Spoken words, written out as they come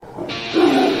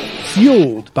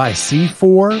Fueled by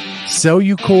C4,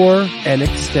 Cellucor, and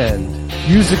Extend.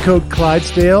 Use the code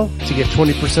Clydesdale to get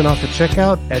 20% off at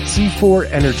checkout at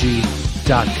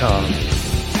c4energy.com.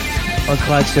 On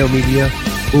Clydesdale Media,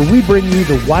 where we bring you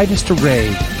the widest array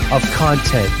of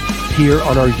content here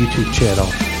on our YouTube channel.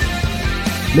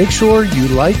 Make sure you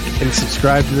like and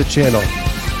subscribe to the channel.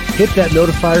 Hit that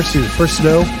notifier so you're the first to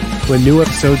know when new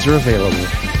episodes are available.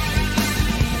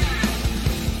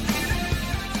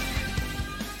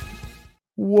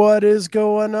 What is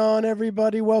going on,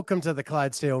 everybody? Welcome to the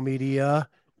Clydesdale Media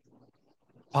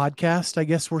podcast. I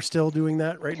guess we're still doing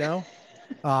that right now.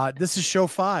 This is show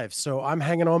 5, so I'm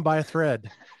hanging on by a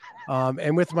thread.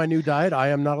 And with my new diet, I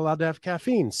am not allowed to have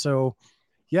caffeine. So,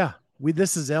 yeah,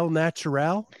 this is El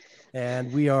Natural,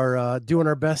 and we are doing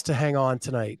our best to hang on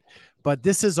tonight. But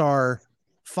this is our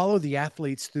Follow the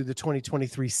Athletes Through the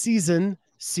 2023 Season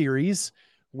series,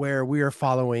 where we are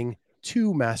following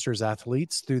 2 Masters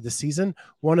athletes through the season,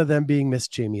 one of them being Miss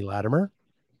Jamie Latimer.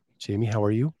 Jamie, how are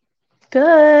you?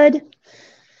 Good.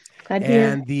 Glad to hear.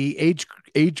 And the age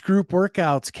group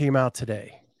workouts came out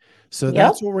today. So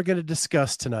that's what we're going to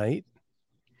discuss tonight.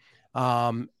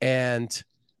 And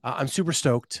I'm super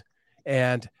stoked.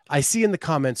 And I see in the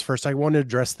comments first, I want to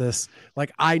address this.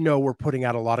 Like, I know we're putting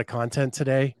out a lot of content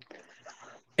today.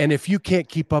 And if you can't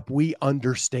keep up, we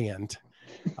understand.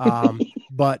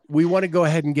 But we want to go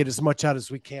ahead and get as much out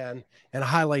as we can and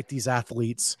highlight these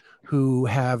athletes who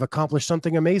have accomplished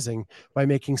something amazing by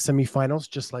making semifinals,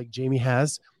 just like Jamie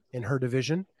has in her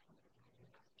division.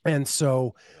 And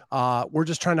so we're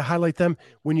just trying to highlight them.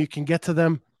 When you can get to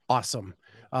them, awesome.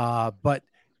 But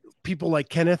people like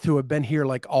Kenneth, who have been here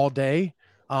like all day,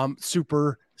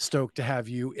 super stoked to have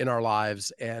you in our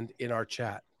lives and in our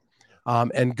chat.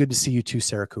 And good to see you too,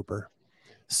 Sarah Cooper.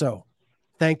 So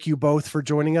thank you both for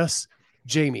joining us.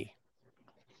 Jamie,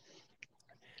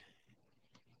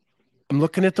 I'm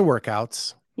looking at the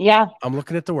workouts. Yeah. I'm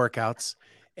looking at the workouts,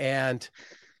 and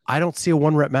I don't see a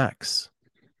 1 rep max.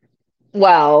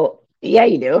 Well, yeah,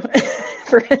 you do.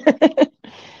 Okay.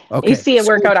 You see a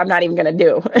workout I'm not even going to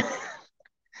do.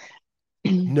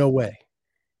 No way.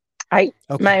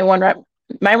 My one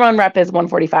rep is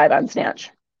 145 on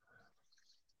snatch.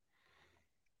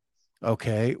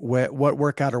 Okay. What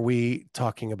workout are we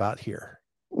talking about here?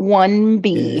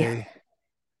 1B.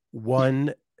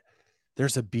 1.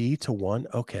 There's a B to 1.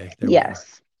 Okay.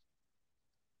 Yes.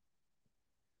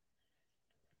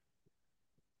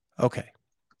 Okay.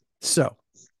 So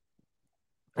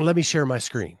let me share my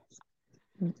screen.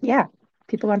 Yeah.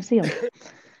 People want to see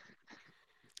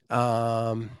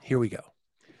them. Here we go.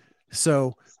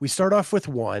 So we start off with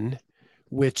 1,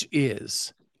 which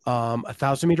is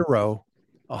 1,000-meter row,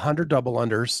 100 double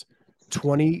unders,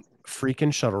 20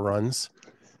 freaking shuttle runs,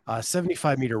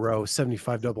 75-meter row,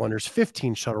 75 double unders,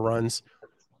 15 shuttle runs,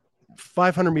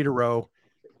 500-meter row,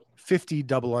 50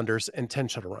 double unders, and 10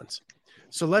 shuttle runs.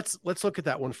 So let's look at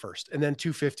that one first, and then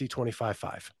 250, 25,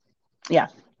 5. Yeah.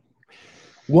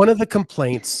 One of the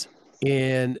complaints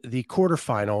in the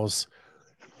quarterfinals,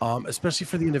 especially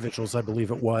for the individuals, I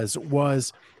believe it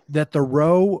was that the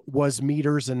row was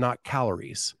meters and not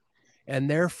calories. And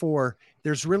therefore,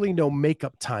 there's really no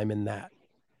makeup time in that.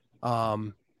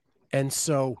 And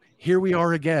so here we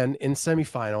are again in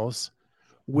semifinals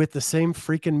with the same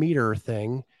freaking meter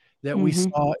thing that we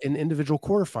saw in individual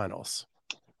quarterfinals.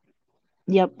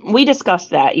 Yep. We discussed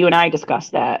that. You and I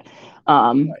discussed that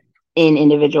in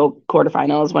individual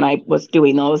quarterfinals when I was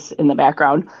doing those in the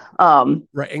background.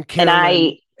 Right. And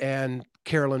Carolyn and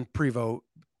Carolyn Prevost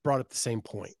brought up the same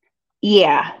point.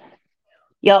 Yeah.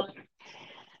 Yep.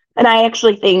 And I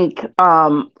actually think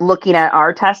looking at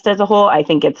our test as a whole, I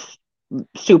think it's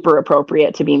super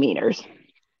appropriate to be meters.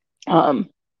 I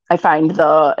find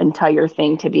the entire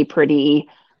thing to be pretty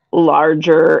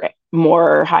larger,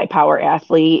 more high power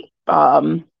athlete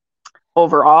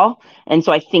overall. And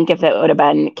so I think if it would have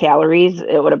been calories,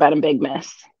 it would have been a big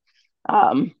miss.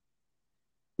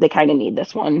 They kind of need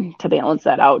this one to balance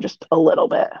that out just a little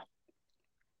bit.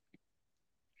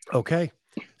 Okay.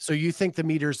 So you think the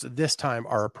meters this time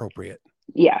are appropriate?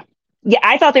 Yeah. Yeah.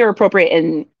 I thought they were appropriate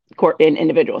in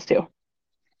individuals too.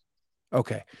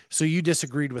 Okay. So you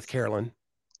disagreed with Carolyn?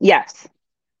 Yes.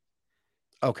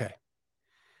 Okay.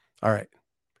 All right.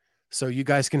 So you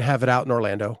guys can have it out in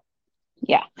Orlando.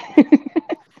 Yeah.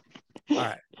 All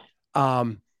right.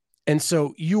 And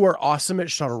so you are awesome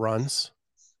at shuttle runs.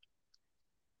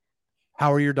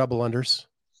 How are your double unders?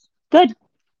 Good.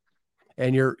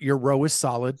 And your row is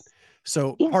solid.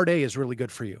 So part A is really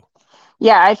good for you.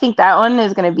 Yeah, I think that one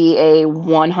is going to be a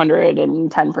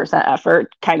 110%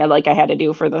 effort, kind of like I had to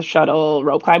do for the shuttle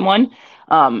rope climb one.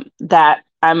 That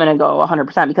I'm going to go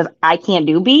 100% because I can't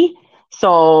do B.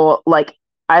 So like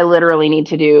I literally need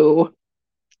to do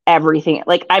everything.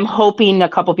 Like I'm hoping a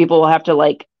couple people will have to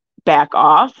like back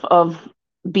off of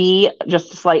B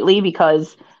just slightly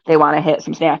because they want to hit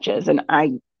some snatches and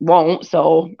I won't.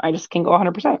 So I just can go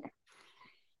 100%.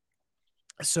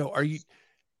 So are you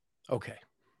okay?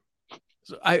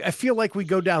 So I feel like we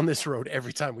go down this road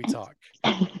every time we talk.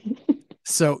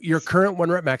 So your current 1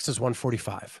 rep max is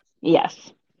 145.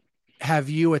 Yes. Have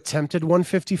you attempted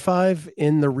 155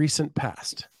 in the recent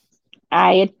past?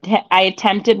 I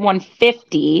attempted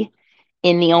 150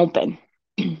 in the open.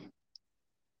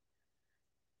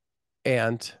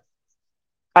 And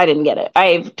I didn't get it.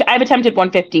 I've attempted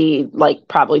 150 like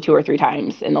probably 2 or 3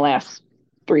 times in the last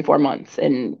 3-4 months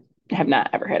and have not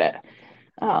ever hit it.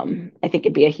 I think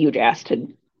it'd be a huge ask to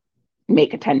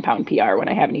make a 10-pound PR when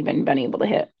I haven't even been able to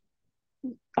hit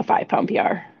a 5-pound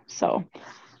PR. So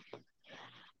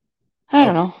I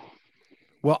don't know.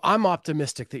 Well, I'm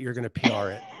optimistic that you're going to PR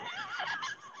it.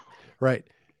 Right.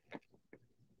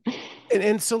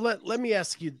 And so let me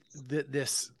ask you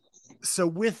this. So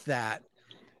with that,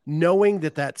 knowing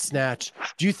that snatch,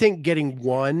 do you think getting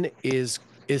one is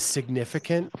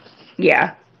significant?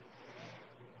 Yeah,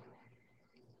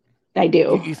 I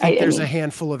do. You think I there's mean, a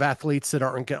handful of athletes that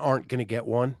aren't going to get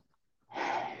one?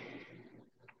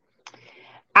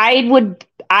 I would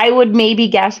maybe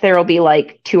guess there will be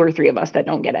like 2 or 3 of us that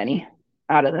don't get any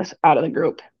out of the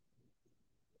group.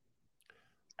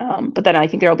 But then I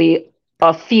think there'll be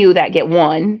a few that get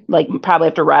one, like probably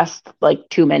have to rest like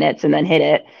 2 minutes and then hit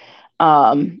it.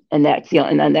 And that's the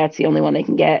only one they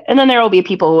can get. And then there will be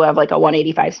people who have like a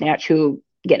 185 snatch who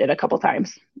get it a couple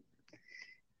times.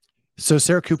 So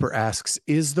Sarah Cooper asks,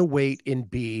 is the weight in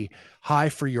B high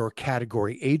for your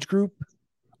category age group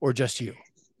or just you?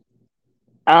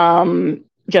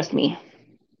 Just me.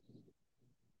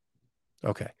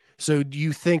 Okay. So do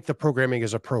you think the programming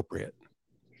is appropriate?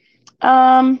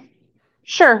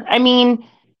 Sure. I mean,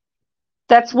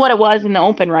 that's what it was in the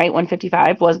open, right?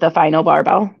 155 was the final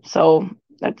barbell. So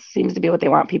that seems to be what they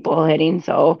want people hitting.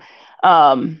 So,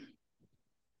 would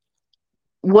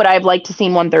I have liked to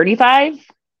seen 135?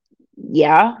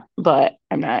 Yeah, but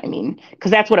I'm not. I mean,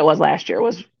 because that's what it was last year.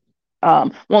 Was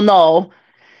well, no.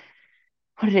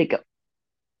 What did it go?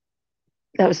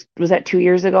 That was that 2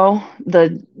 years ago.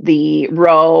 The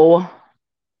row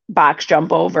box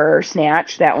jump over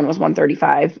snatch. That one was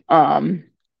 135.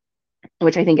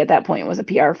 Which I think at that point was a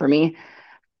PR for me.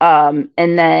 And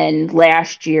then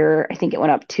last year, I think it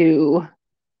went up to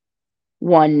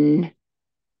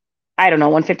I don't know,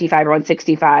 155 or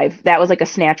 165. That was like a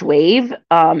snatch wave.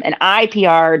 And I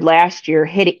PR'd last year,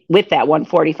 hit it with that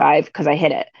 145 because I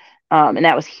hit it. And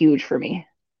that was huge for me.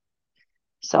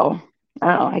 So I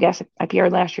don't know. I guess I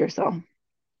PR'd last year. So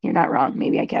you're not wrong.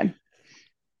 Maybe I can.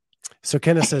 So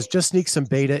Kenneth says, just sneak some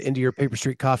beta into your Paper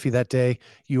Street coffee that day.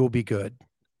 You will be good.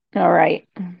 All right.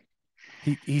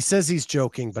 He says he's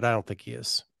joking, but I don't think he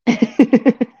is.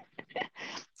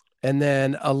 And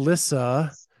then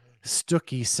Alyssa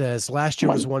Stuckey says last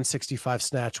year was 165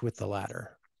 snatch with the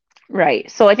ladder. Right.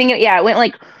 So I think, it went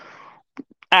like,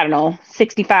 I don't know,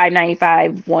 65,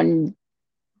 95,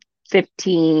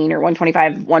 115 or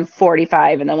 125,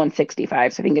 145, and then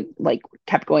 165. So I think it like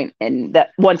kept going, and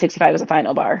that 165 was a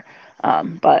final bar.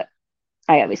 But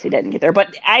I obviously didn't get there.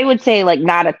 But I would say like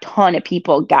not a ton of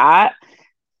people got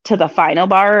to the final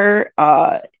bar.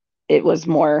 It was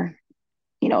more,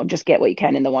 just get what you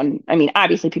can in the one. I mean,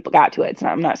 obviously people got to it.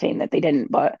 I'm not saying that they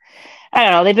didn't, but I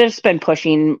don't know. They've just been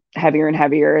pushing heavier and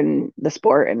heavier in the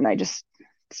sport, and it's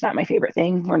not my favorite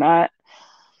thing. I'm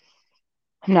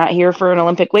not here for an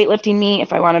Olympic weightlifting meet.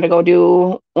 If I wanted to go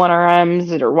do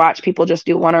 1RMs or watch people just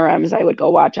do 1RMs, I would go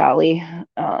watch Ollie.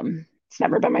 It's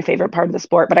never been my favorite part of the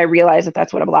sport, but I realize that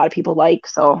that's what a lot of people like.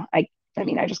 So I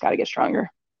just got to get stronger.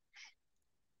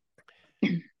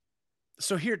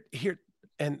 So here,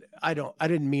 and I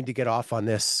didn't mean to get off on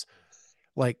this.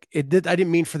 Like I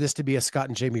didn't mean for this to be a Scott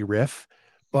and Jamie riff,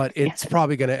 but it's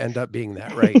probably going to end up being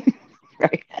that, right?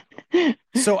 Right.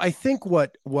 So I think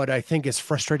what I think is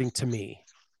frustrating to me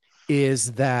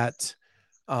is that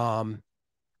in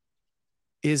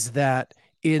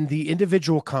the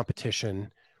individual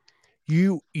competition,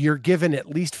 you're given at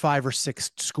least 5 or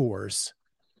 6 scores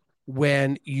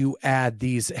when you add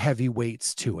these heavy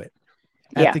weights to it.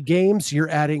 At the games, you're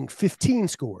adding 15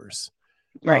 scores,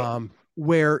 right?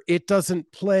 Where it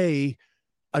doesn't play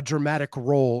a dramatic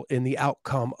role in the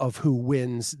outcome of who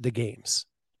wins the games.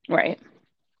 Right.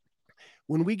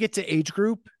 When we get to age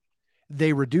group,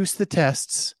 they reduce the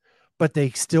tests, but they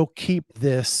still keep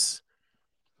this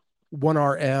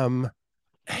 1RM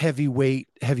heavy weight,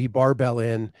 heavy barbell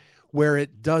in, where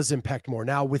it does impact more.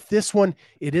 Now with this one,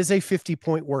 it is a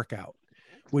 50-point workout,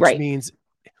 which Right. means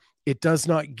it does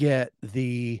not get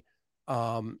the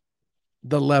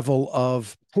level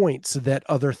of points that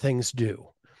other things do.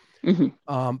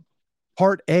 Mm-hmm.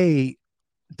 Part A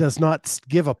does not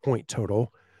give a point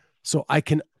total. So I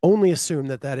can only assume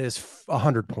that that is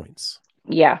 100 points.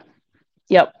 Yeah.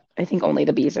 Yep. I think only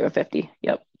the B's are 50.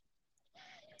 Yep.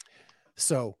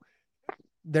 So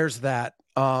there's that.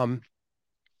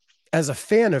 As a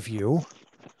fan of you,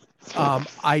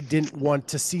 I didn't want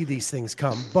to see these things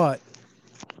come, but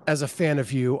as a fan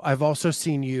of you, I've also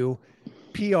seen you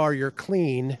PR your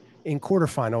clean in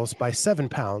quarterfinals by 7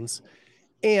 pounds,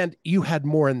 and you had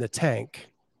more in the tank.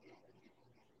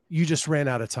 You just ran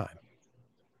out of time.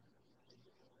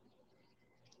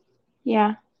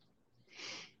 Yeah.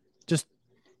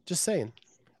 Just saying.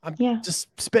 I'm Yeah. just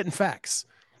spitting facts.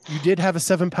 You did have a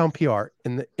 7-pound PR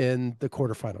in the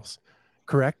quarterfinals,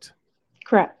 correct?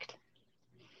 Correct.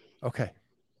 Okay.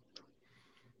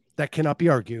 That cannot be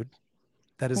argued.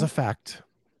 That is a fact.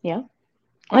 Yeah.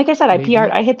 Like I said, I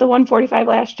PR'd. I hit the 145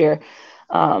 last year,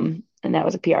 and that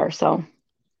was a PR. So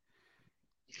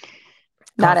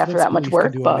not after that much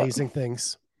work, can do but amazing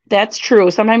things. That's true.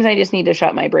 Sometimes I just need to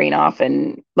shut my brain off,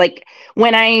 and like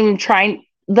when I'm trying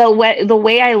the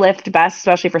way I lift best,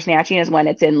 especially for snatching, is when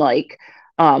it's in like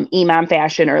EMOM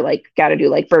fashion, or like got to do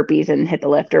like burpees and hit the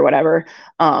lift or whatever.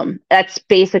 That's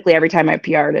basically every time I've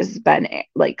PR'd has been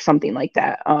like something like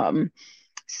that.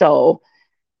 So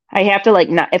I have to like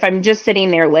not, if I'm just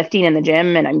sitting there lifting in the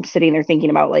gym and I'm sitting there thinking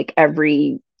about like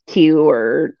every cue,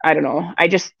 or I don't know, I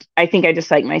think I just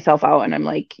psych myself out, and I'm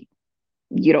like,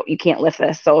 you can't lift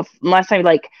this. So unless I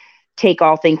like take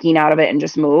all thinking out of it and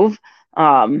just move,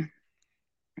 that's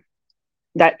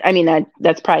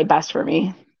probably best for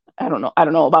me. I don't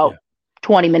know about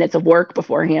 20 minutes of work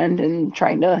beforehand and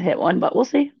trying to hit one, but we'll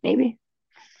see. Maybe.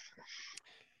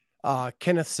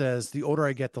 Kenneth says, the older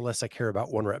I get, the less I care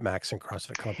about 1 rep max in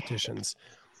CrossFit competitions.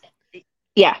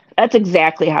 Yeah, that's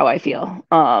exactly how I feel.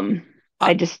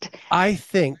 I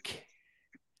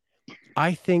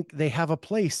think they have a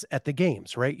place at the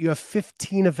games, right? You have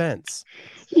 15 events.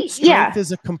 Strength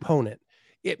is a component.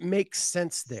 It makes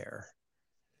sense there.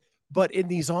 But in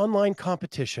these online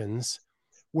competitions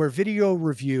where video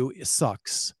review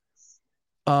sucks,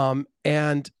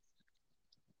 and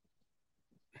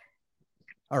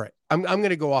all right, I'm going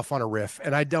to go off on a riff,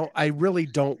 and I really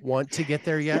don't want to get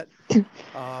there yet.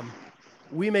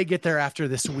 We may get there after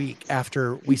this week,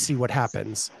 after we see what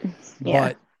happens.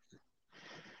 Yeah.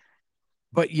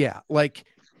 But yeah, like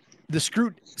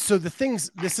so the things,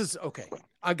 this is okay.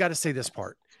 I've got to say this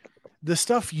part. The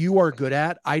stuff you are good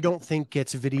at, I don't think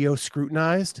gets video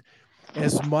scrutinized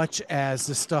as much as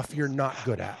the stuff you're not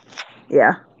good at.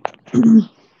 Yeah.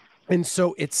 And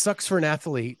so it sucks for an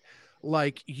athlete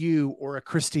like you, or a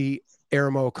Christy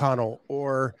Aramo O'Connell,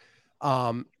 or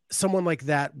someone like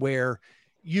that, where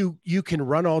you can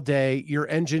run all day, your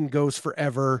engine goes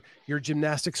forever, your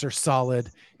gymnastics are solid,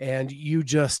 and you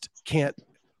just can't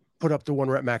put up the 1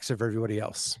 rep max of everybody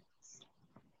else.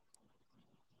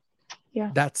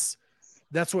 Yeah. That's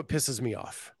what pisses me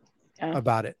off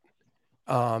about it.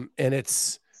 And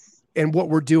what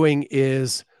we're doing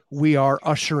is we are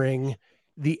ushering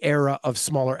the era of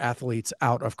smaller athletes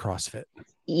out of CrossFit.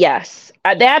 Yes,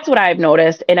 that's what I've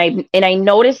noticed, and I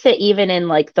noticed it even in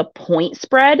like the point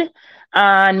spread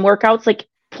on workouts. Like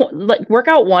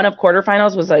workout 1 of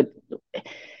quarterfinals was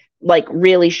like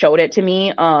really showed it to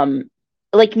me.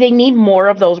 Like they need more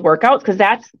of those workouts, because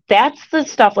that's the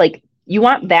stuff, like you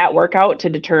want that workout to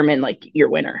determine like your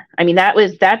winner. I mean,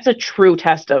 that's a true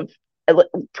test of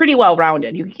pretty well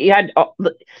rounded. You had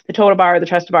the total bar, the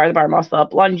chest bar, the bar muscle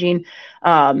up, lunging,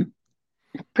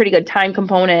 pretty good time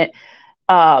component.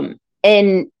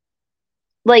 And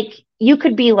like you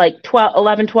could be like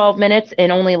 12 minutes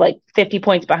and only like 50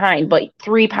 points behind, but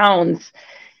 3 pounds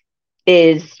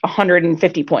is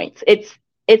 150 points.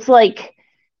 It's like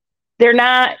they're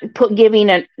not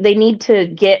they need to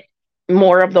get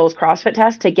more of those CrossFit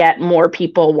tests to get more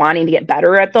people wanting to get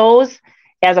better at those,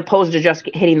 as opposed to just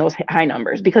hitting those high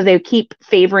numbers, because they keep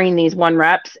favoring these 1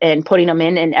 reps and putting them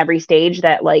in every stage,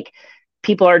 that like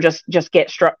people are just get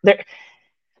struck.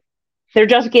 They're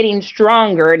just getting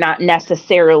stronger, not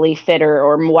necessarily fitter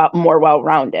or more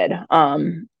well-rounded,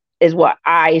 is what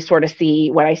I sort of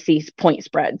see when I see point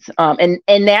spreads. And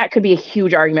that could be a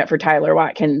huge argument for Tyler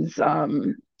Watkins,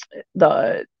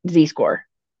 the Z-score,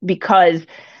 because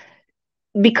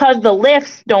the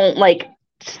lifts don't like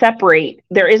separate.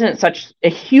 There isn't such a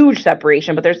huge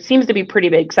separation, but there seems to be pretty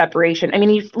big separation. I mean,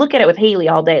 you look at it with Haley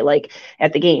all day, like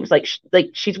at the games, like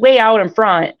she's way out in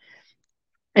front,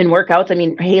 in workouts. I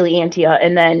mean, Haley Antia,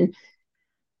 and then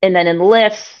in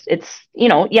lifts, it's,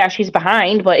 yeah, she's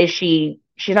behind, but she's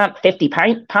not 50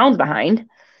 pounds behind.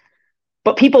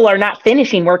 But people are not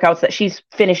finishing workouts that she's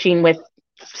finishing with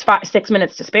 6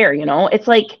 minutes to spare. It's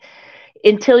like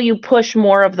until you push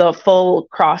more of the full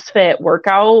CrossFit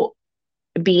workout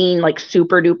being like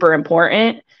super duper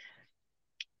important,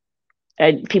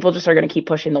 people just are going to keep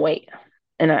pushing the weight.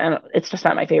 And it's just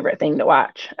not my favorite thing to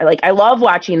watch. I love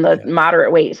watching the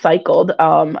moderate weight cycled.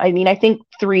 I mean, I think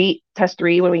test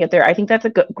three when we get there, I think that's a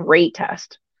great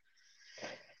test.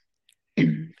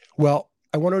 Well,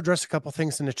 I want to address a couple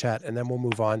things in the chat, and then we'll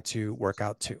move on to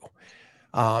workout 2.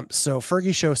 So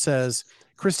Fergie Show says,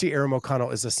 Christy Aram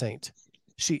O'Connell is a saint.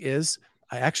 She is.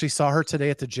 I actually saw her today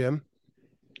at the gym.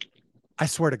 I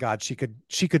swear to God, she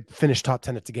could finish top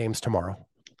 10 at the games tomorrow.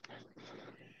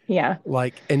 Yeah.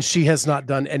 And she has not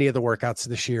done any of the workouts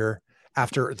this year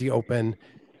after the open.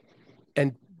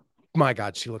 And my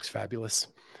God, she looks fabulous.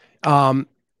 And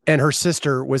her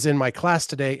sister was in my class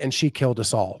today, and she killed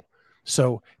us all.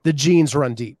 So the genes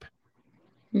run deep.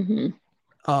 Mm-hmm.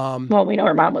 Well, we know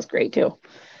her mom was great too.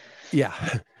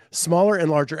 Yeah. Smaller and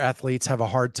larger athletes have a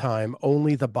hard time.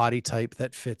 Only the body type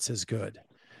that fits is good.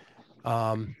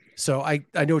 So I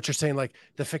know what you're saying, like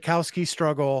the Fikowski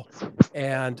struggle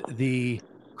and the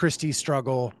Christy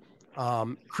struggle.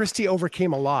 Christy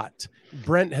overcame a lot.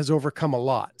 Brent has overcome a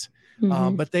lot,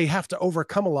 but they have to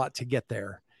overcome a lot to get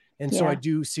there. And so I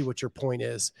do see what your point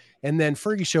is. And then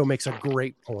Fergie Show makes a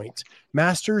great point.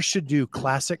 Masters should do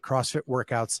classic CrossFit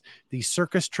workouts. These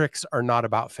circus tricks are not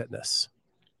about fitness.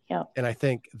 Yeah. And I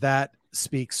think that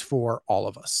speaks for all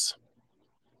of us.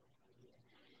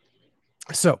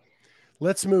 So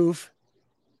let's move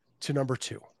to number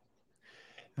 2.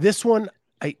 This one,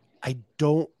 I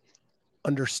don't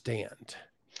understand.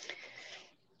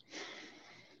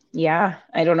 Yeah,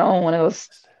 I don't know. One of those,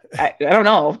 I don't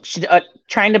know.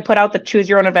 Trying to put out the choose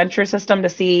your own adventure system to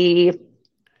see,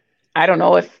 I don't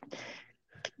know if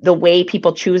the way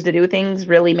people choose to do things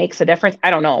really makes a difference. I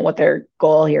don't know what their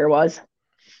goal here was.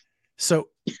 So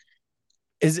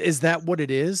is that what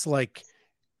it is? Like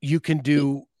you could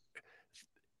do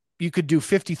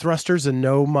 50 thrusters and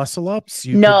no muscle ups?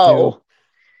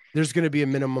 There's going to be a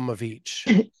minimum of each.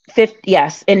 50,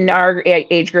 yes. In our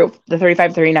age group, the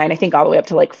 35, 39, I think all the way up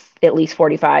to like at least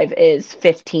 45 is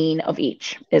 15 of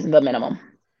each is the minimum.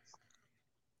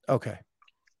 Okay.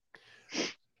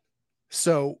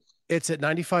 So it's at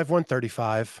 95,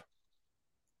 135.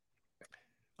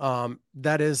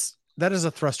 That is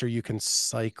a thruster you can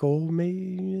cycle.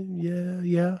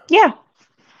 Maybe.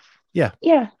 Yeah.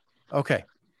 Okay.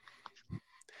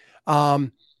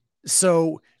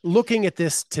 So looking at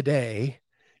this today,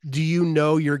 do you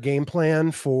know your game plan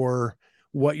for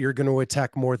what you're going to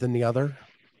attack more than the other?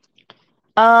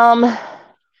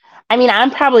 I mean, I'm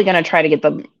probably going to try to get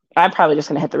I'm probably just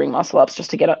going to hit the ring muscle ups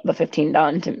just to get the 15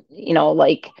 done to,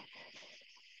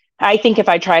 I think if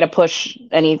I try to push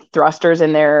any thrusters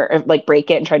in there, like break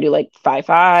it and try to do like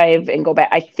 5-5 and go back,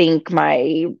 I think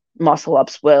my muscle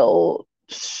ups will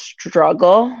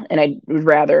struggle, and I'd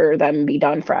rather them be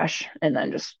done fresh and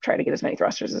then just try to get as many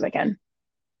thrusters as I can.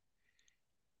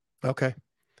 Okay.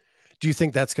 Do you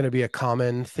think that's going to be a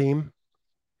common theme?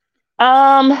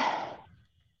 Yeah,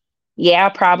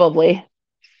 probably.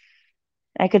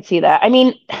 I could see that. I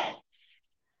mean,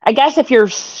 I guess if you're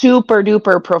super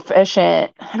duper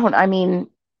proficient,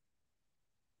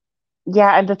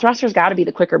 yeah, and the thruster's got to be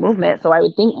the quicker movement. So I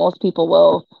would think most people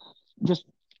will just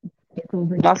get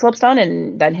muscle ups done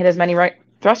and then hit as many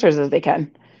thrusters as they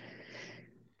can.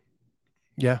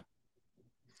 Yeah.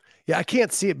 Yeah, I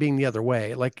can't see it being the other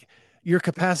way. Like your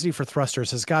capacity for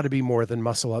thrusters has got to be more than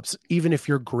muscle ups, even if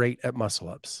you're great at muscle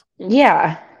ups.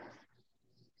 Yeah.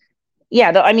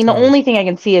 Yeah. The only thing I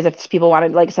can see is if people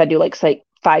wanted, like I said, do like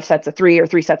 5 sets of 3 or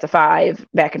 3 sets of 5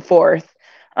 back and forth.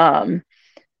 I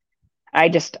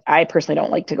personally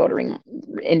don't like to go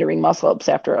into ring muscle ups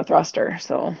after a thruster.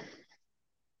 So,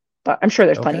 but I'm sure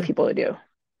there's plenty of people who do.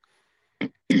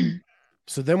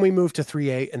 So then we move to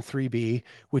 3A and 3B,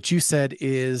 which you said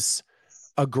is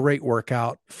a great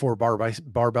workout for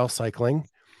barbell cycling.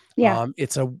 Yeah.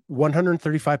 It's a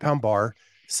 135-pound bar,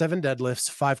 7 deadlifts,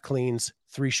 5 cleans,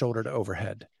 3 shoulder to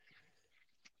overhead.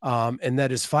 And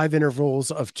that is 5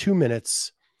 intervals of 2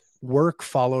 minutes, work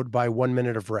followed by 1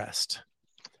 minute of rest.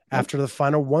 After the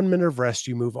final 1 minute of rest,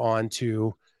 you move on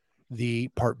to the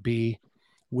part B,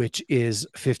 which is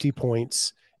 50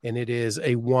 points. And it is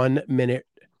a 1 minute,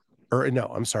 or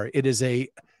no, I'm sorry.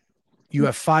 You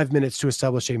have 5 minutes to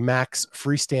establish a max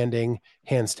freestanding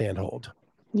handstand hold.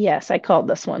 Yes, I called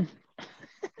this one.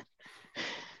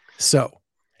 So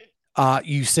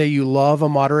You say you love a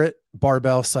moderate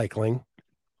barbell cycling.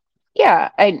 Yeah,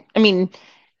 I mean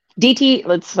DT,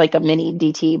 it's like a mini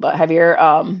DT, but heavier.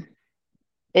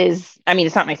 It's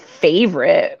not my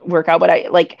favorite workout, but I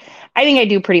think I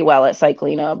do pretty well at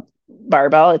cycling a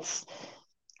barbell.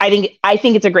 I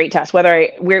think it's a great test.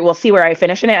 We'll see where I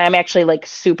finish in it. I'm actually like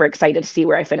super excited to see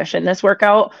where I finish in this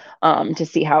workout, to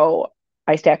see how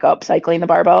I stack up cycling the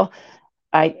barbell.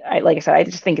 I like I said, I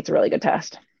just think it's a really good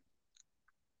test.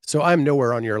 So I'm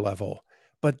nowhere on your level,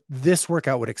 but this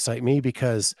workout would excite me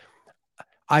because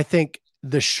I think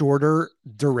the shorter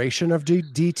duration of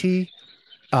DT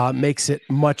makes it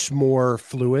much more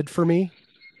fluid for me.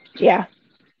 Yeah.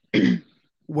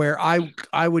 Where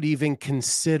I would even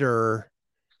consider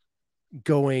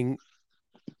going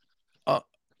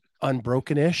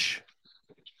unbroken-ish,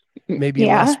 maybe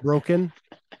Yeah. less broken,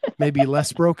 maybe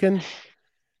less broken.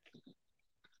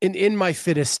 In my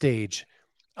fittest stage,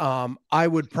 I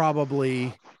would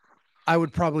probably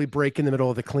break in the middle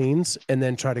of the cleans and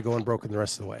then try to go unbroken the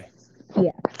rest of the way.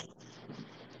 Yeah.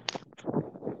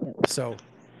 So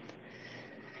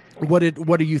what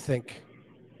do you think?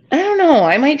 I don't know.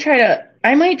 I might try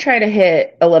to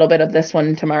hit a little bit of this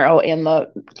one tomorrow and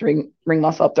the ring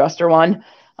muscle up thruster one.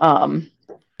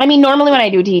 Normally when I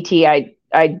do DT,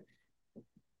 I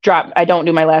don't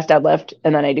do my last deadlift,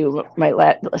 and then I do my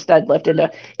last deadlift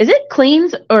into, is it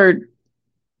cleans or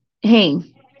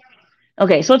hang?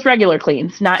 Okay, so it's regular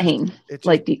cleans, not hang.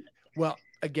 Well,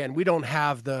 again, we don't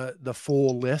have the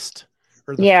full list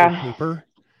or the full Yeah. paper.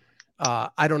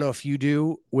 I don't know if you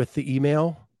do with the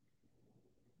email.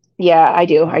 Yeah, I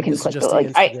do. I can This is click just the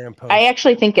the like. Instagram post. I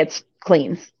actually think it's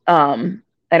cleans. I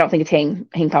don't think it's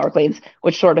hang power cleans,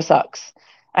 which sort of sucks.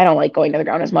 I don't like going to the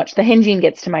ground as much. The hinging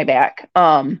gets to my back.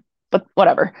 But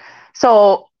whatever.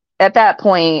 So at that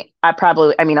point, I'll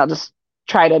just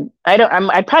try to.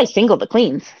 I'd probably single the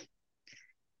cleans,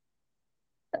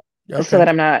 Okay. so that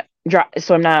I'm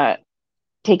not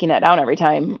taking that down every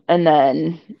time, and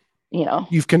then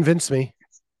You've convinced me.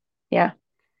 Yeah.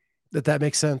 That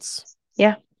makes sense.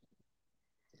 Yeah.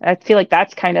 I feel like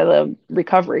that's kind of the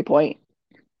recovery point.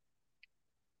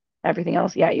 Everything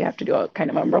else, yeah, you have to do it kind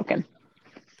of unbroken.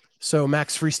 So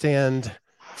max freestanding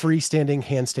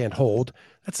handstand hold.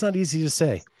 That's not easy to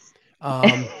say.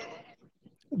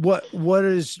 What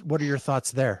are your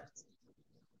thoughts there?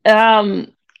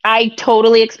 I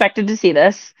totally expected to see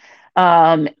this.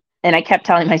 And I kept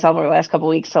telling myself over the last couple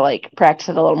of weeks to like practice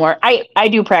it a little more. I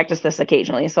do practice this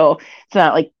occasionally, so it's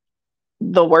not like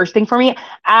the worst thing for me.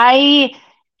 I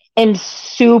am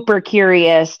super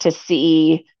curious to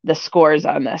see the scores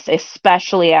on this,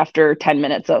 especially after 10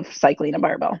 minutes of cycling a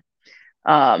barbell.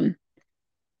 I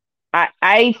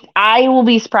will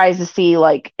be surprised to see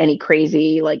like any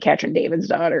crazy like Katrin David's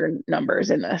daughter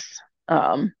numbers in this.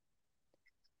 But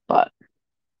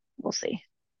we'll see.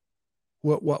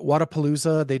 What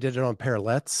Wadapalooza, they did it on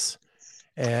parallettes,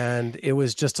 and it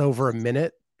was just over a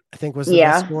minute, I think was the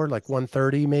best score, like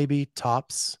 130 maybe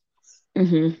tops.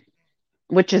 Mm-hmm.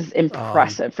 Which is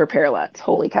impressive for parallettes.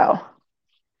 Holy cow.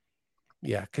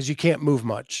 Yeah, because you can't move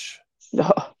much.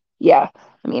 Oh, yeah.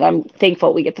 I'm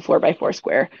thankful we get the 4x4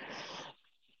 square.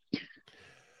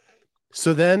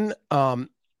 So then, and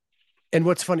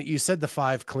what's funny, you said the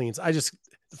 5 cleans.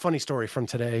 Funny story from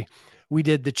today. We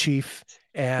did the Chief,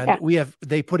 and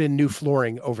they put in new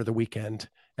flooring over the weekend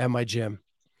at my gym.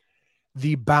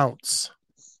 The bounce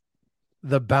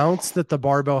that the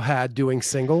barbell had doing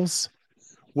singles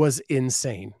was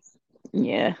insane.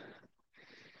 Yeah.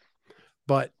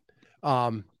 But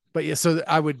yeah, so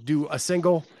I would do a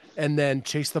single and then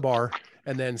chase the bar,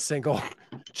 and then single,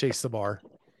 chase the bar,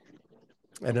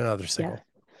 and another single. Yeah,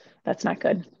 that's not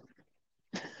good.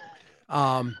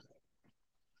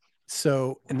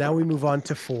 So now we move on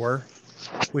to 4,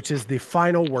 which is the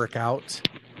final workout.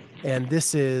 And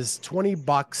this is 20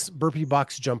 burpee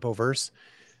box jump overs,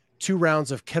 2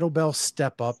 rounds of kettlebell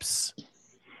step ups,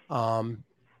 2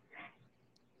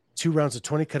 rounds of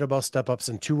 20 kettlebell step ups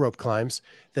and 2 rope climbs,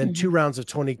 then 2 rounds of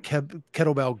 20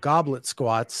 kettlebell goblet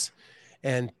squats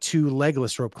and 2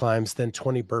 legless rope climbs, then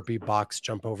 20 burpee box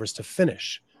jump overs to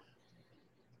finish.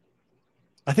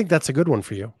 I think that's a good one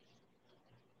for you.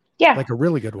 Yeah. Like a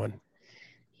really good one.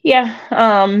 Yeah.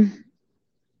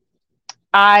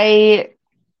 I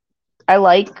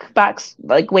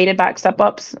like weighted back step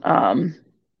ups.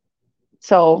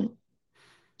 So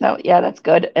that's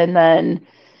good. And then,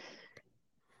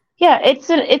 yeah, it's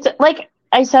like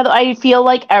I said, I feel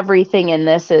like everything in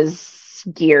this is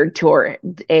geared toward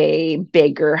a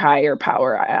bigger, higher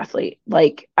power athlete.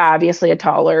 Like obviously a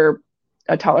taller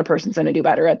person's going to do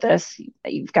better at this.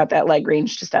 You've got that leg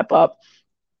range to step up.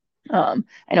 I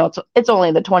know it's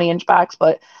only the 20-inch box,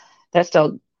 but that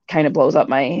still kind of blows up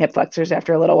my hip flexors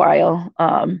after a little while.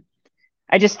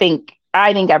 I think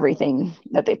everything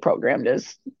that they programmed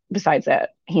is, besides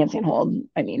that handstand hold,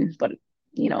 I mean, but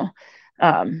you know,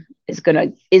 is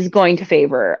going to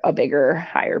favor a bigger,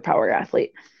 higher power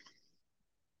athlete.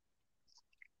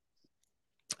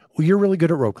 Well, you're really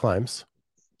good at rope climbs.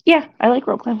 Yeah, I like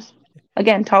rope climbs.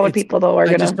 Again, taller It's people though are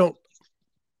I just gonna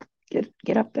don't.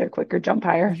 get up there quicker, jump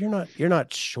higher. You're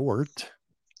not short,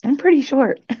 I'm pretty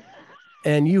short.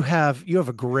 and you have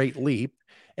a great leap.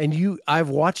 And I've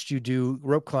watched you do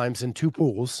rope climbs in 2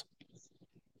 pools.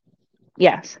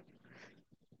 Yes.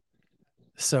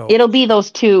 So It'll be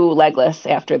those 2 legless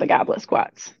after the goblet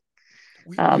squats.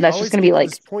 we That's just always gonna be get to like,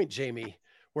 this point, Jamie,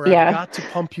 where I've yeah. got to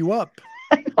pump you up.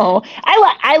 Oh,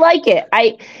 I like it.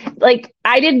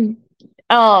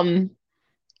 Um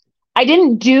I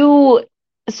didn't do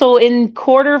so in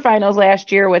quarterfinals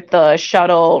last year with the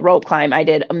shuttle rope climb. I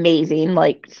did amazing,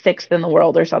 like 6th in the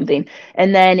world or something.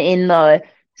 And then in the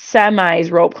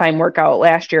semis rope climb workout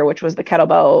last year, which was the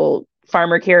kettlebell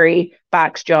farmer carry,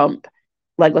 box jump,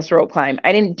 legless rope climb,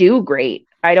 I didn't do great.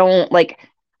 I don't like.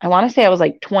 I want to say I was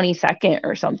like 22nd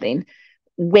or something.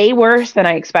 Way worse than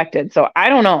I expected. So I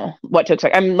don't know what to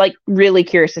expect. I'm like really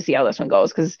curious to see how this one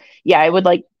goes because yeah, I would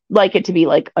like it to be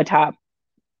like a top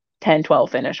 10, 12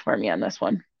 finish for me on this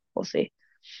one. We'll see.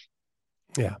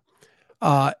 Yeah.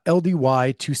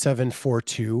 LDY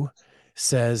 2742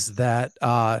 says that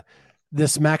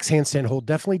this max handstand hold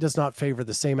definitely does not favor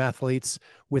the same athletes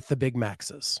with the big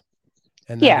maxes.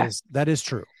 And Yeah. that is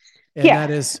true. And Yeah.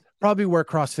 that is probably where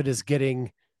CrossFit is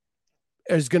going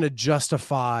to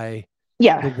justify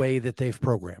Yeah. the way that they've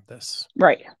programmed this.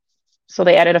 Right. So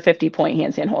they added a 50-point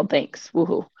handstand hold. Thanks.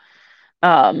 Woohoo.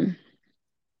 Um,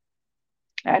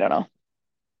 I don't know.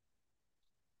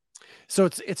 So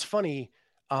it's funny.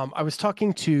 I was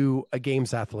talking to a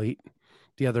games athlete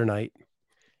the other night,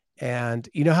 and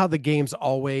you know how the games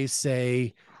always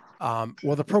say,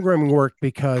 well, the programming worked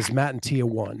because Matt and Tia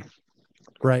won,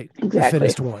 right? The Exactly.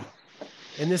 fittest one.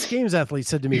 And this games athlete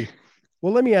said to me,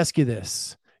 well, let me ask you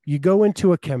this. You go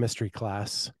into a chemistry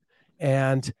class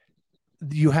and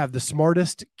you have the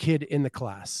smartest kid in the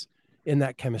class, in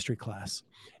that chemistry class.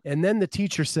 And then the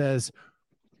teacher says,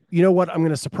 you know what? I'm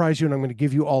going to surprise you and I'm going to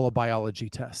give you all a biology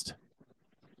test.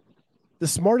 The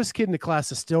smartest kid in the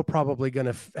class is still probably going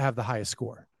to have the highest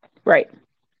score. Right.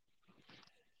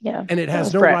 Yeah. And it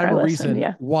has no rhyme or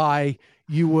reason why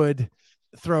you would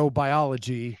throw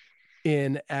biology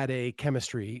in at a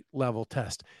chemistry level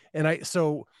test. And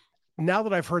so now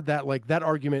that I've heard that, like that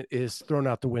argument is thrown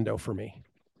out the window for me.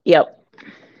 Yep.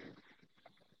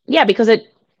 Yeah, because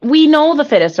we know the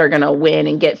fittest are going to win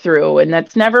and get through, and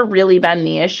that's never really been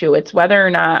the issue. It's whether or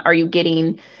not are you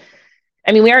getting.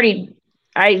 I mean,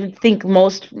 I think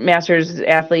most masters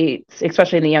athletes,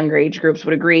 especially in the younger age groups,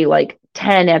 would agree like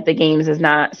 10 at the games is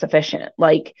not sufficient.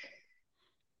 Like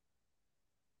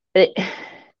it,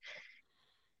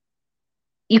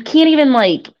 you can't even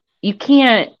like you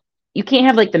can't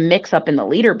have like the mix up in the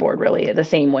leaderboard really the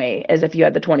same way as if you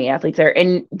had the 20 athletes there.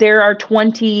 And there are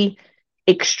 20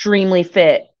 extremely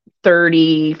fit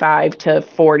 35 to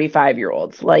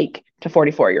 45-year-olds, like to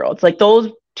 44-year-olds. Like those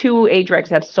 2 age recs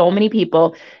have so many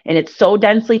people and it's so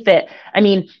densely fit. I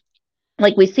mean,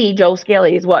 like we see Joe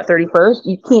Scaley is what, 31st?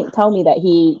 You can't tell me that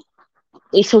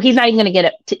he's not even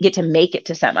going to get to make it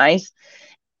to semis.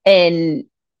 And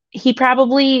he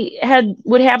probably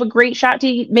would have a great shot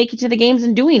to make it to the games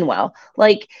and doing well.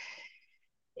 Like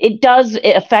it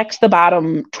affects the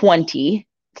bottom 20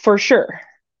 for sure.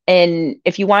 And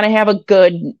if you want to have a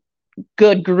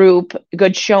good group,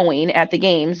 good showing at the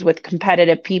games with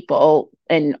competitive people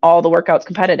and all the workouts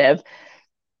competitive,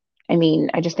 I mean,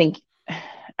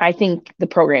 I think the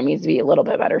program needs to be a little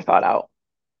bit better thought out.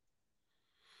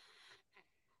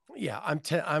 Yeah,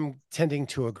 I'm tending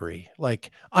to agree.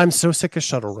 Like I'm so sick of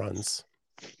shuttle runs.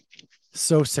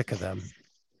 So sick of them.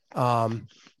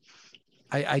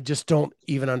 I just don't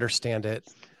even understand it.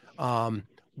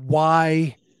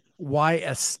 Why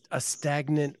a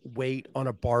stagnant weight on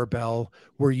a barbell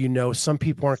where you know some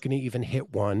people aren't going to even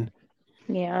hit one?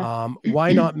 Yeah.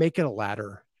 Why not make it a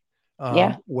ladder?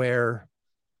 Yeah. Where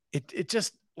it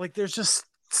just like there's just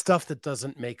stuff that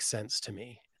doesn't make sense to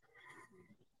me.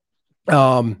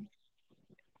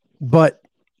 But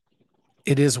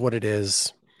it is what it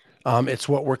is. It's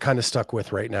what we're kind of stuck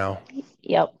with right now.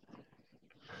 Yep.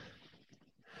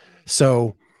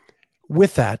 So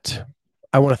with that,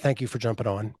 I want to thank you for jumping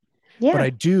on. Yeah. But I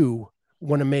do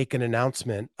want to make an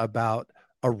announcement about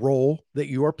a role that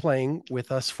you are playing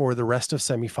with us for the rest of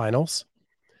semifinals.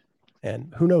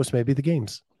 And who knows, maybe the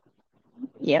games.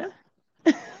 Yeah.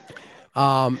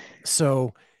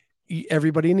 So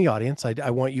everybody in the audience, I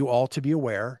want you all to be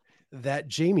aware that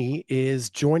Jamie is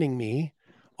joining me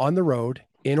on the road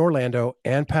in Orlando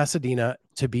and Pasadena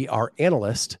to be our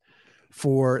analyst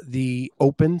for the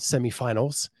Open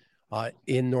Semifinals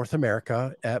in North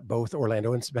America at both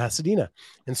Orlando and Pasadena.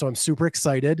 And so I'm super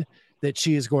excited that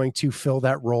she is going to fill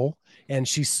that role, and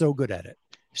she's so good at it.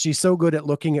 She's so good at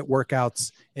looking at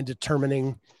workouts and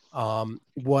determining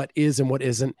what is and what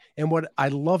isn't. And what I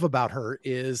love about her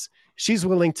is she's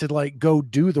willing to like go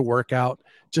do the workout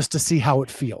just to see how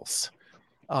it feels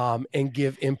and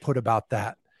give input about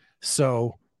that.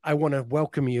 So I want to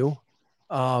welcome you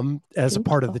as a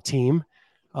part of the team,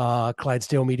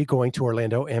 Clydesdale Media going to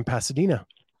Orlando and Pasadena.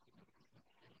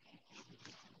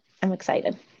 I'm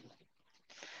excited.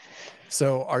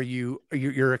 So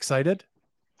you're excited?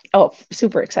 Oh,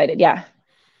 super excited. Yeah.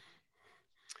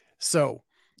 So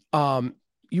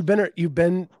you've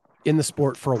been in the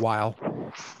sport for a while.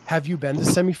 Have you been to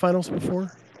semifinals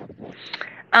before?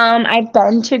 I've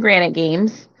been to Granite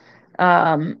Games.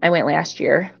 I went last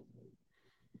year.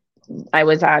 I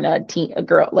was on a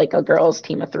girls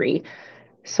team of 3.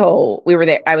 So we were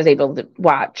there. I was able to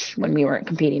watch when we weren't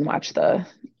competing, watch the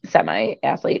semi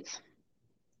athletes.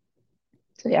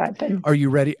 So yeah, I've been. Are you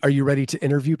ready? Are you ready to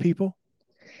interview people?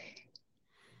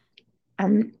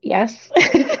 Yes.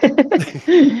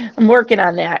 I'm working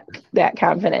on that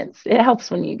confidence. It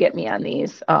helps when you get me on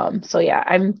these. So yeah,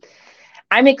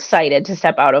 I'm excited to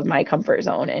step out of my comfort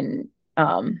zone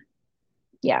and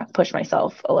push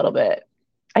myself a little bit.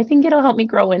 I think it'll help me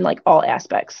grow in like all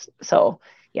aspects. So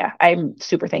yeah, I'm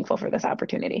super thankful for this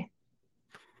opportunity.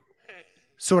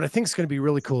 So what I think is going to be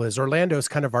really cool is Orlando is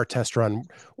kind of our test run.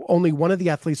 Only one of the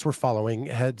athletes we're following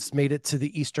has made it to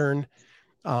the Eastern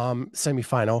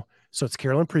semifinal. So it's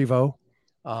Carolyn Prevost.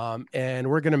 And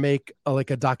we're going to make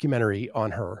a documentary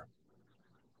on her.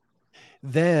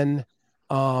 Then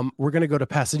we're going to go to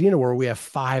Pasadena where we have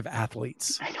 5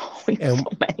 athletes. I know, we have so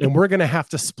many. And we're going to have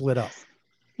to split up.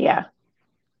 Yeah.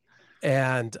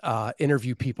 And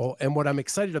interview people. And what I'm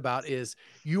excited about is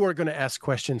you are going to ask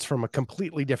questions from a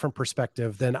completely different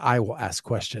perspective than I will ask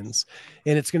questions.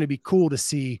 And it's going to be cool to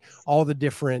see all the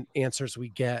different answers we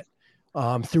get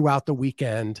throughout the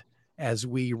weekend as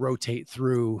we rotate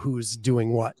through who's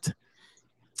doing what.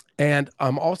 And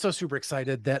I'm also super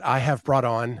excited that I have brought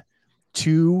on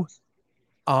 2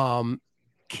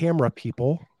 camera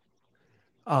people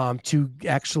to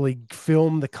actually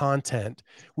film the content.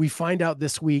 We find out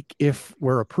this week if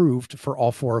we're approved for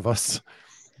all 4 of us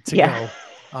to go.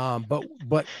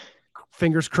 But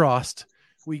fingers crossed,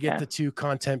 we get the 2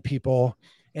 content people,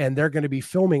 and they're going to be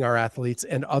filming our athletes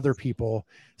and other people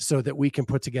so that we can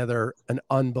put together an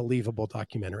unbelievable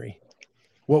documentary.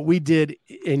 What we did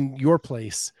in your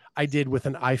place, I did with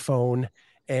an iPhone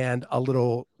and a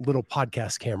little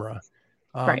podcast camera.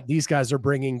 Right. These guys are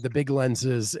bringing the big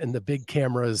lenses and the big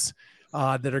cameras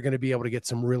that are going to be able to get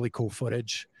some really cool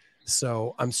footage.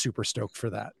 So I'm super stoked for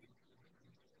that.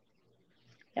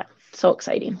 Yeah, so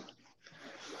exciting.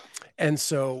 And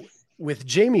so with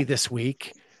Jamie this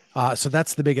week, so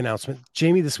that's the big announcement.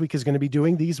 Jamie this week is going to be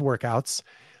doing these workouts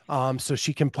so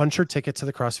she can punch her ticket to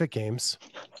the CrossFit Games.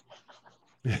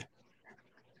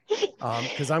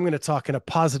 Because I'm going to talk in a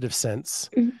positive sense.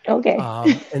 Okay.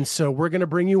 And so we're going to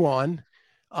bring you on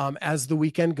as the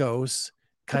weekend goes,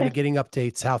 kind of getting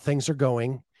updates, how things are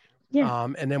going. Yeah.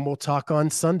 And then we'll talk on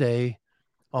Sunday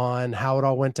on how it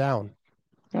all went down.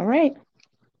 All right.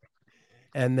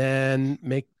 And then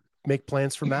make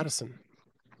plans for Madison.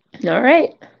 All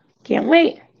right. Can't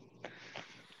wait.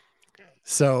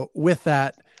 So with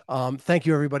that, thank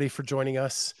you everybody for joining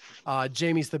us.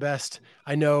 Jamie's the best.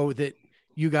 I know that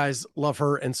you guys love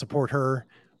her and support her.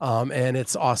 And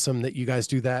it's awesome that you guys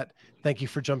do that. Thank you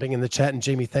for jumping in the chat. And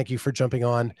Jamie, thank you for jumping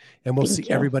on. And we'll see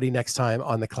everybody next time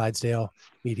on the Clydesdale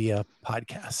Media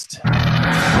Podcast.